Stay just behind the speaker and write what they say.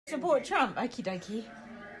Support Trump, okie dokie.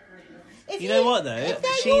 You know what, though? If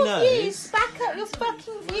they're She your knows. views, back up your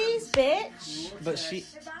fucking views, bitch. But she...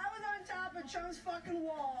 If I was on top of Trump's fucking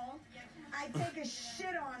wall, I'd take a shit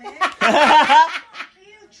on it. Fuck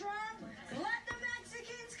you, Trump. Let the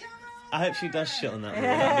Mexicans come over. I hope she does shit on that movie.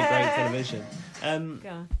 That'd be great television.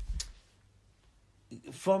 Go.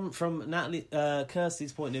 From Natalie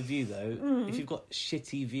Kirsty's point of view, though, if you've got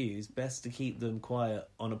shitty views, best to keep them quiet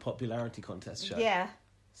on a popularity contest show. Yeah.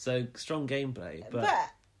 So strong gameplay, but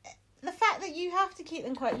the fact that you have to keep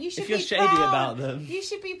them quiet, you should if you're be shady proud. about them, You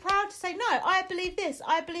should be proud to say, no, I believe this,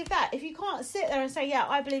 I believe that. If you can't sit there and say, yeah,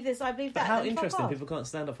 I believe this, I believe but that. how then fuck interesting off. people can't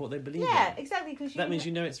stand up for what they believe Yeah, in. exactly. Because That means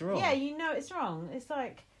you know it's wrong. Yeah, you know it's wrong. It's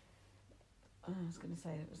like, I was going to say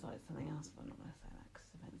it was like something else, but I'm not going to say that because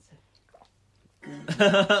it's offensive.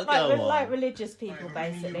 Like religious people,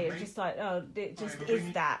 basically. It's just like, oh, it just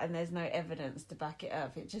is that, and there's no evidence to back it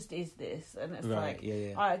up. It just is this, and it's Right, like,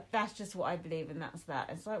 yeah. that's just what I believe, and that's that.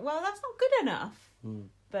 It's like, well, that's not good enough.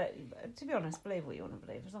 But to be honest, believe what you want to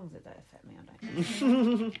believe. As long as it don't affect me, I don't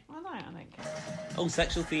care. I don't care. Oh,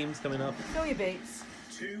 sexual themes coming up. Fill your boots.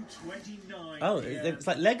 2:29. Oh, it's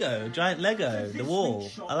like Lego, giant Lego, the wall.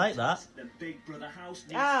 I like that. The Big Brother house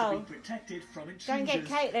needs Oh. to be protected from intruders. Don't get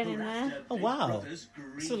Caitlin in there. Oh, wow.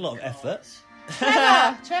 It's a lot of effort.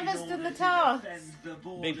 Trevor's done the task.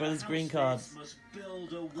 Big Brother's green card.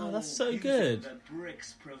 Oh, that's so good.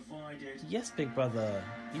 Yes, Big Brother.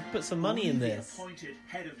 You've put some money in this.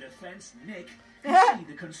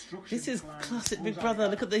 This is classic Big Brother.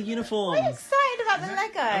 Look at the uniforms. I'm excited about the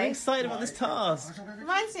Lego. I'm excited about this task.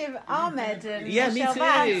 Reminds me of Ahmed and Yeah, me Michelle too.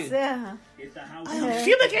 Vance. Yeah. I am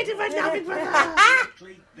fumigated right now, Big Brother.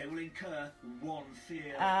 They will incur one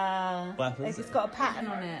fear. What happens? It's got a pattern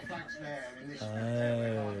on it.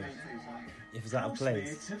 Oh. If it's out of place.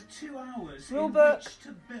 Housemates have 2 hours Rule in book. which to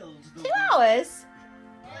build the 2 wall. hours?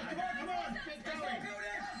 Come on, get going.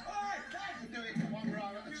 Do it one row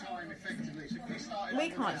at a time, effectively. So if we started We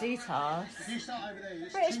over can't there, do tasks. if you start over there,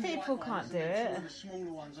 there's British two people white can't ones do and then it. two of the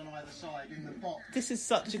smaller ones on either side in the box. This is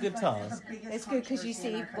such a good task. It's good because you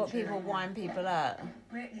see what people wind people up.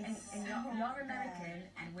 And you're American,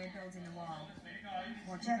 and we're building a wall.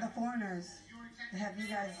 Watch out the foreigners. They have you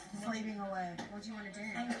guys slaving away. What do you want to do?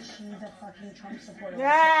 She's a fucking Trump supporter.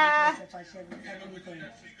 Yeah. If I should have anything.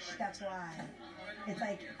 That's why. It's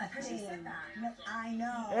like a thing. No, I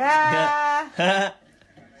know. Yeah.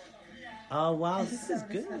 Oh, wow, this is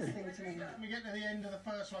good. Disgusting to me. We get to the end of the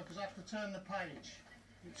first one because I have to turn the page.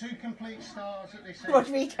 2 complete stars at this end.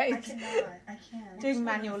 Rodrigo's I can't. doing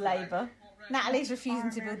manual labour. Natalie's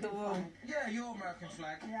refusing to build the wall. Yeah, your American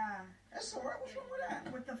flag. Yeah. That's alright, what's wrong with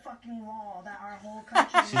that? With the fucking wall that our whole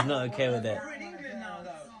country. She's not okay with it. We're in England now,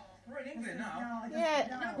 though. We're in England now. No,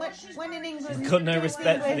 Yeah, when in England... She's got no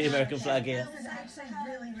respect for the American flag here. This is actually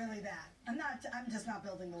really, really bad. I'm just not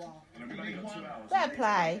building the wall. We've only got 2 hours. Fair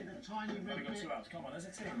play. Tiny We've only got 2 hours. Come on, as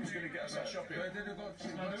a team, who's going to get us out shopping?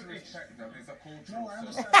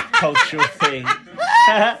 Cultural thing.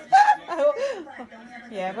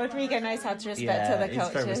 Yeah, Rodrigo knows how to respect Yeah, other he's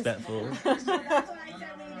very cultures. respectful. That's why I said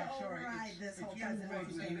we need to override this whole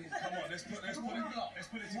presidency. Come on, let's put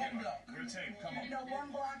it together. We're a team, come on. You know, one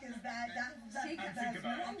block is bad.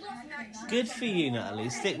 That's Good for you, Natalie.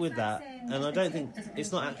 Stick with that. And I don't think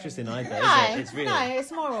it's not actressing either, is No, it? It's real. no,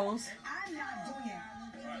 it's morals. I'm not doing it.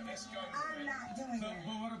 I'm not doing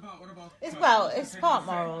it. It's part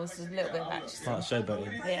morals, a little bit of action. Part of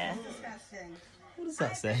showboating. Yeah. Disgusting. What does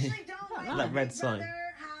that say? Actually don't like That red Big sign. Brother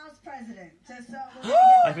House president. Just so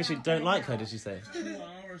I officially don't like her, did you say?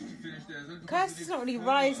 Kirsty's not really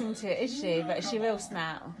rising to it, is she? But she will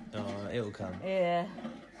snap. Oh, it'll come. Yeah.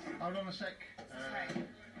 Hold on a sec.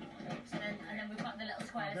 And then we've got the little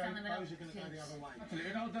squares down the middle. Those are going to go the other way.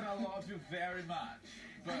 You know that I love you very much,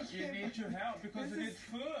 but you need your help because you need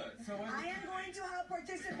food. So I am going to help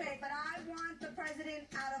participate, but I want the president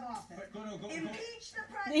out of office. Impeach the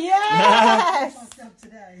president. Yes! Fucked up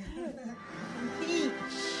today. Peach.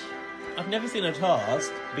 I've never seen a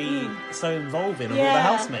task be so involving of all the Yeah,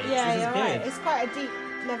 housemates. yeah, This you're is right. good. It's quite a deep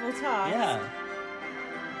level task. Yeah.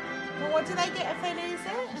 Well, what do they get if they lose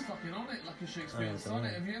it? fucking on it like a Oh, Shakespearean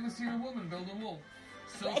sonnet. Have you ever seen a woman build a wall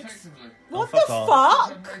so effectively? What fuck the off.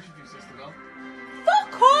 fuck? Generation for your sister, girl.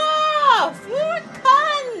 Fuck off! You're a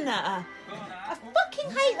cunt! I fucking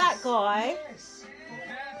hate that guy.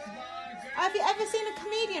 Have you ever seen a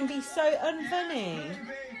comedian be so unfunny?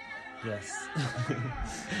 Yes.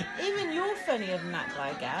 Even you're funnier than that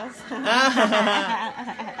guy, Gaz.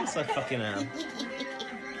 Yes, I fucking am.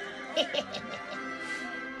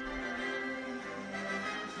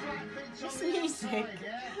 This music.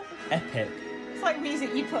 Epic. It's like music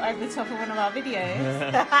you put over the top of one of our videos.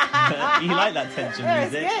 You like that tension Yeah,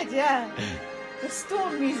 it's music? good, yeah. The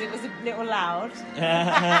storm music was a little loud.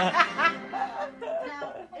 Now,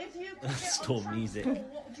 if you could get Storm on music. Trump's wall,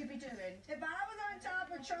 what would you be doing? If I was on top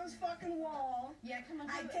of Trump's fucking wall, Yeah, come on.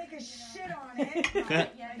 do I'd it. take a shit on it.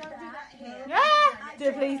 Yeah, don't do that here. Ah,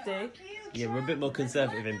 do please do. Fuck you, Yeah, we're a bit more Trump.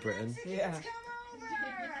 conservative Let in the Britain. Mexicans Yeah.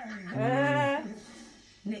 come over.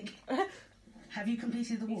 Nick, have you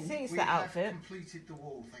completed the wall? He suits We that have outfit. completed the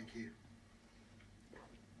wall, thank you.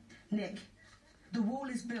 Nick, the wall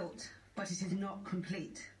is built, but it is not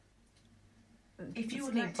complete. If you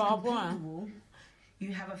would Need like to barbed complete wire. the wall,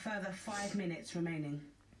 you have a further 5 minutes remaining.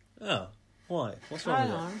 Oh, why? What's wrong Hang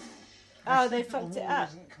with it? on. I Oh, they think the fucked it wall up.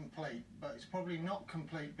 isn't complete, but it's probably not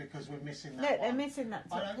complete because we're missing that Look, they're one. missing that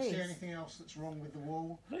I top don't piece. see anything else that's wrong with the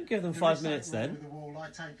wall. Don't give them There 5 is minutes something then. wrong with the wall. I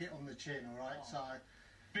take it on the chin, all right? So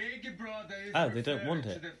Big brother is Oh, they don't want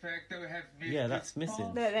referring it. to the fact that we have missed Yeah, it. that's missing.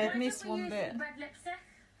 Look, they've Why missed don't we one use bit. red lipstick?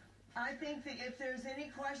 I think that if there's any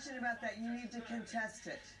question about that, you need to contest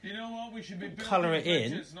it. You know what? We should be building Colour it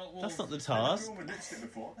in. bridges, not walls. That's not the task.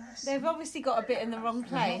 They've obviously got a bit in the wrong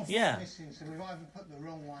place. Yeah. missing, so we've either put the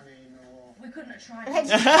wrong one in or. We couldn't have tried. They're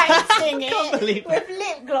just painting Can't believe it with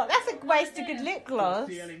lip gloss. That's a waste of good lip gloss.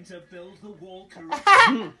 Failing to build the wall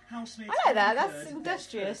correctly. Housemates I like that, that's incurred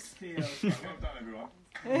industrious. their first fears. Well done, everyone.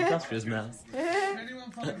 Industrious mouse.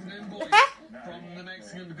 Anyone finds an invoice from the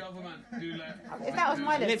Mexican government, do let. If that was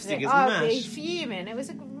my Lipstick lipstick, is I'd be mash. fuming. It was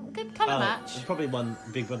a good colour Oh, match. there's probably one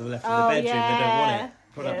big brother left in Oh, the bedroom. yeah. They don't want it.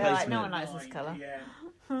 Product Yeah, like, placement. no one likes this colour. 9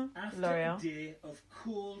 p.m. After L'Oreal. a day of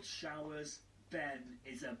cold showers, Ben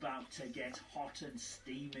is about to get hot and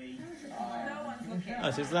steamy.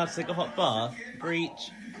 Oh, so he's allowed to take a hot bath?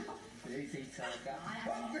 Breach.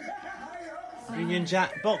 Union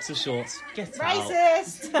Jack boxer shorts. Get out.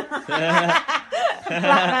 Racist! Black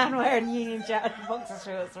man wearing Union Jack boxer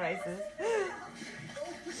shorts, racist.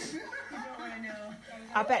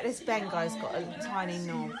 I bet this Ben guy's got a tiny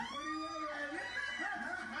knob.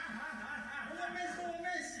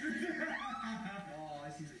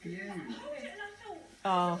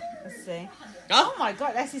 Oh, let's see. Oh my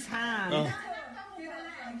god, that's his hand. Oh.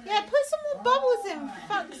 Yeah, put some more bubbles in, for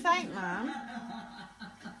fuck's sake, man.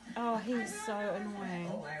 Oh, he's so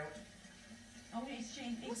annoying.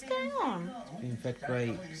 What's going on? Being fed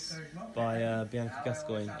grapes by Bianca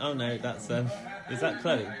Gascoigne. Oh no, that's is that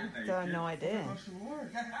Chloe? I have no idea.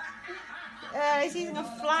 He's using a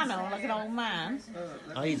flannel like an old man.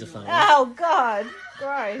 I use a flannel. Oh god,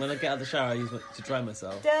 gross. When I get out of the shower, I use it to dry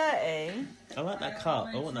myself. Dirty. I like that cup.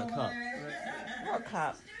 I want that cup. What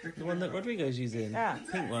cup? The one that Rodrigo's using. Yeah.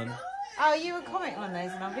 Pink one. Oh, you were commenting on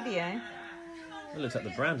those in our video. It looks like the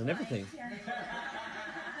brand and everything.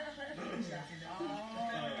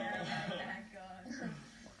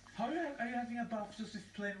 Are you having a bath just with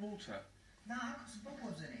plain water? No, I've got some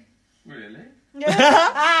bubbles in it. Really?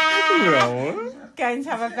 Going to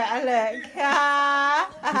have a better look.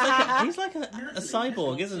 He's like a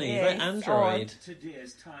cyborg, isn't he? He's like Yeah, he's android.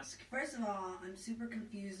 Today's task. First of all, I'm super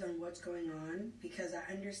confused on what's going on because I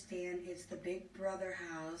understand it's the Big Brother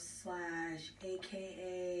house /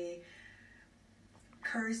 AKA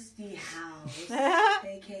Kirsty house,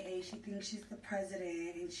 AKA she thinks she's the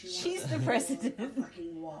president and she wants She's to the build president. a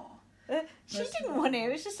fucking wall. She didn't want it.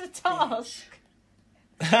 It was just a task.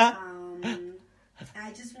 I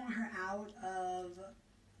just want her out of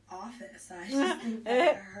office. I just think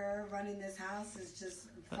that her running this house is just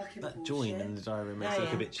fucking That bullshit. join in the diary room makes it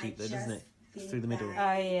look a bit cheap though, doesn't it? It's through the middle. Oh,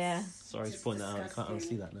 yeah. Sorry to point that out. I can't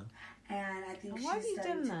unsee that now. And I think Why have she's you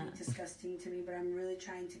starting done to be that? disgusting to me, but I'm really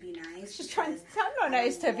trying to be nice. She's trying. because I've not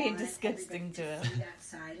noticed her I being want disgusting to everybody her. see that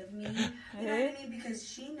side of me. You know what I mean? Because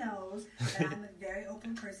she knows that I'm a very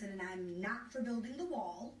open person and I'm not for building the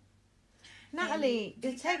wall. Natalie,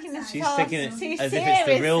 you're taking this She's task taking it too as if it's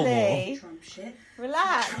the real seriously. Trump shit.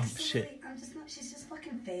 Relax. Trump shit. I'm just not. She's just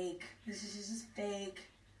fucking fake. She's just fake.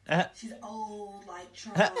 Uh, She's old like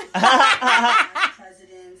Trump. Presidents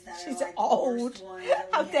that She's are like old. The worst ones that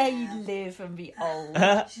How we dare you have. live and be old?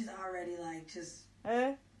 She's already like just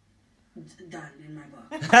Uh, done in my book.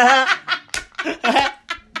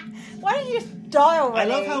 Why don't you just die I already?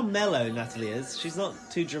 love how mellow Natalie is. She's not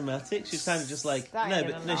too dramatic. She's kind of just like That no, ain't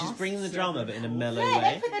but gonna no, she's last. bringing the drama, but in a mellow Yeah,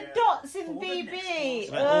 they way. put the dots in BB.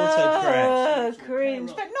 Like autocorrect. Cringe,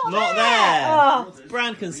 but not, Not there. there. Oh.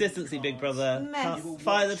 Brand consistency, Big Brother. Mess.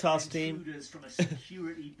 Fire the task team. Intruders from a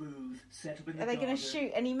security booth set up in the Are they going to garden.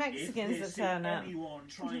 shoot any If Mexicans they that see turn up? anyone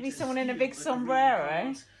trying Could be to someone in a steal big the green sombrero.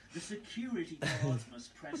 cards, the security guards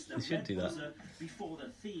must press the They should red do that. buzzer before the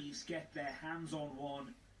thieves get their hands on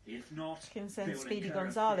one. If not, You can send build a Speedy curve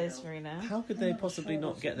Gonzales field. through now. How could they possibly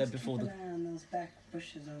not get there before Keep the... an eye on those back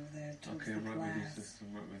bushes over there towards Okay, the I'm right with you, glass. sister.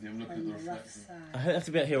 I'm right with you. I'm looking On at the the left reflection. I side. have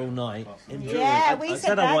to be out here all night. Endurance. Yeah, we I said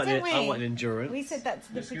said that, I wanted, didn't we? I wanted endurance. We said that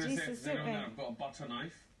to the Just gonna say, producers, if they didn't don't know we? I've got a butter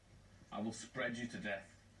knife, I will spread you to death.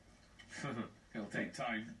 It'll take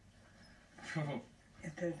time.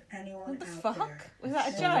 If there's anyone What the out fuck? there Was that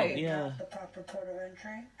a saying joke? they Yeah. got the proper port of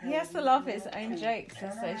entry, I He has will to laugh leave at his you own alone. jokes. Turn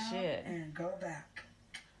That's so around shit. And go back.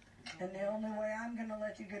 And the only way I'm gonna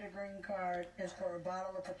let you get a green card is for a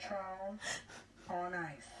bottle of Patron on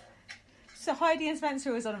ice. So Heidi and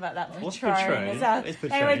Spencer was on about that What's Patron Patron? as well. It's They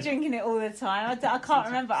were Patron. drinking it all the time. I can't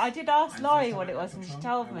remember. I did ask Laurie what it was and she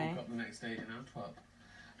told I me. woke up the next day in Antwerp,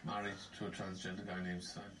 married to a transgender guy named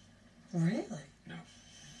Sam. Really? No,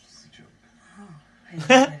 it's a joke. I didn't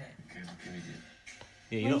get it. Comedian.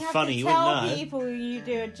 Yeah, you're When not you have funny, to you tell wouldn't know. people you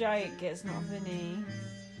do a joke, it's not funny.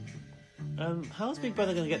 How's Big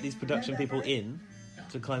Brother going to get these production people in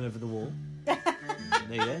to climb over the wall? There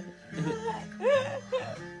you go.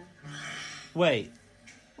 Wait,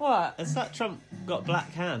 What? has that Trump got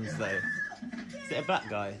black hands though? Is it a black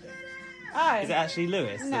guy? Oh. Is it actually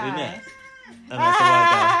Lewis that we No. met? Oh, no, it's a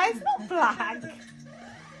white It's not black. guy.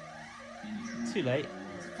 Too late.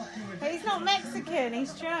 But he's not Mexican,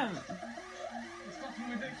 he's Trump. It's fucking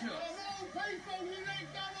ridiculous.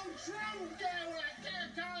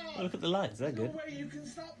 Oh, look at the lights, they're good. No way you can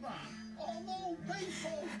stop that. Of all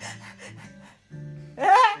people.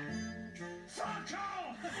 Fuck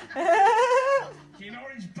off! You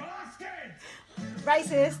orange bastard!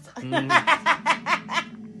 Racist.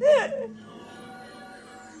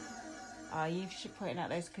 Oh, you should point out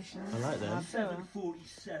those cushions. I like those. I feel. 7:47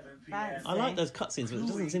 p.m. Thanks. I like those cutscenes, but there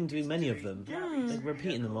doesn't seem to be many of them. They're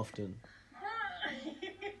repeating them often.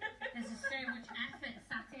 There's just so much effort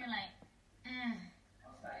sat here like,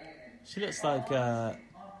 She looks like, oh,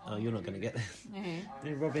 you're not going to get this. Mhm.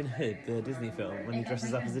 You know Robin Hood, the Disney film, when he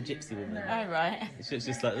dresses up as a gypsy woman. Oh, right. She looks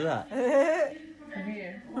just like that. I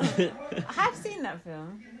have seen that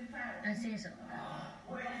film. I see so.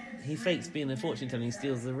 He fakes being a fortune teller and he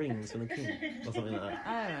steals the rings from the king, or something like that.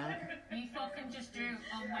 Oh, right. You fucking just drew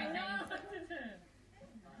on my face.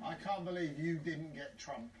 I can't believe you didn't get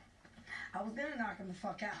Trump. I was gonna knock him the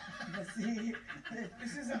fuck out, but see,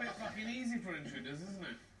 This is a bit fucking easy for intruders, isn't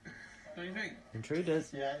it? Don't you think?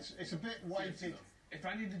 Intruders. Yeah, it's a bit weighted. If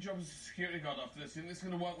I need the job as a security guard after this, you think it's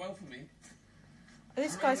going to work well for me?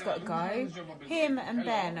 This guy's got to go. Him and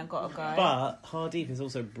Ben have got to go. But Hardeep is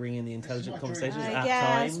also bringing the intelligent conversations at yes,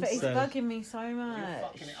 times. but he's so bugging me so You're much.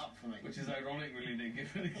 fucking it up for me. Which is ironic, really, Nick,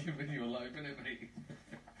 given your life, isn't it, mate?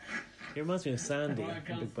 he reminds me of Sandy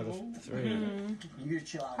from Big Brother 3. You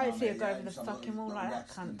chill out. Hopefully he'll go over the fucking wall like that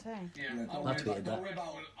cunt too. Yeah, I'll I tweeted that.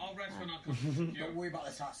 I'll rest when I come. Don't worry about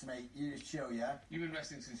the tax, mate. You just chill, yeah? You've been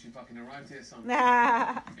resting since you fucking arrived here, son.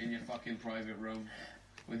 Nah. In your fucking private room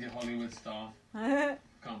with your Hollywood star.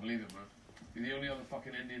 Can't believe it, man. You're the only other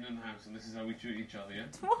fucking Indian in the house, and this is how we treat each other, yeah?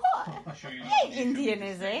 What? I'll show you. He ain't Indian,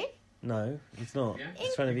 is he? No, he's not. Yeah?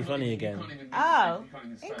 He's trying to be You can't funny even- you again. can't even- Oh. you can't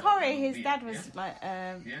even In spell Corrie, it. his Yeah? dad was like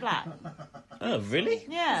black. Oh, really?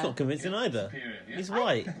 Yeah. It's not convincing either. Superior, yeah? He's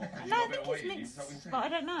white. No, I think he's mixed, but I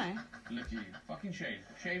don't know. Look at you. Fucking shave.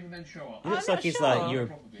 Shave and then show up. He looks I'm like not he's sure.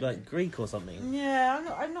 like like Greek or something.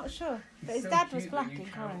 Yeah, I'm not sure. But his So dad was cute black that you in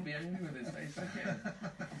can't Corrie. be angry with his face, okay?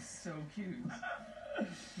 He's so cute.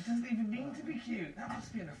 He doesn't even need to be cute. That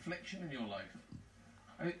must be an affliction in your life.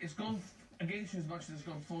 I mean, it's gone against you as much as it's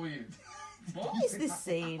gone for you. What? What is this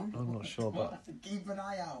scene? I'm not sure, but Keep an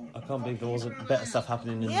eye out. I can't believe there wasn't better stuff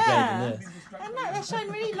happening in the Yeah. game than this. And like, they're showing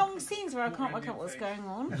really long scenes where I can't work out what's going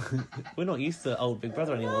on. We're not used to old Big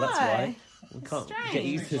Brother anymore, that's why. We can't get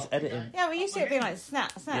used to his editing. Yeah, we used to it being like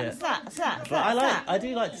snap, snap, Yeah. snap, snap, But snap. I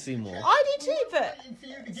do like to see more. I do too, but For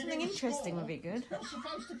you to give something it a interesting score, would be good. You're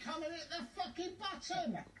supposed to come and hit the fucking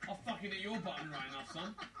button. I'll fucking hit your button right enough,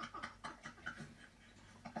 son.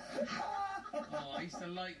 Oh, I used to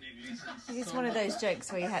like Nick Leeson. It's one of those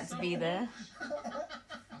jokes where you had to be there. I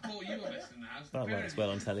thought you were best in the house. That works well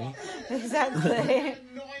on telly. Exactly. 9.4.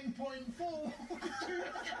 9.4.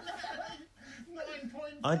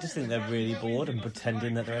 I just think they're really bored and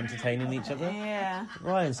pretending that they're entertaining each other. Yeah.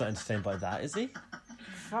 Ryan's not entertained by that, is he?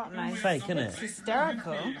 Fuck no. Fake, isn't It's it?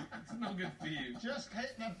 hysterical. It's not good for you. Just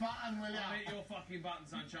hit the button, will I'll you? hit your fucking button,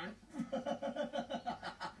 sunshine.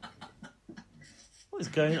 What is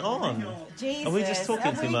going on? Jesus. Are we just talking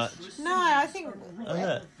Have too we- much? No, I think Oh,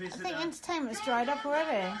 look. entertainment's dried up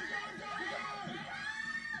already.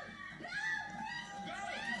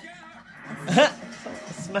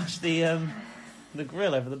 Smash the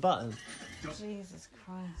grill over the button. Jesus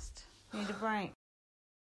Christ. Need a break.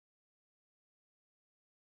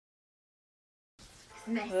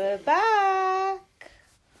 We're back.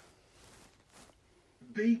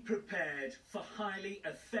 Be prepared for highly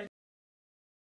offensive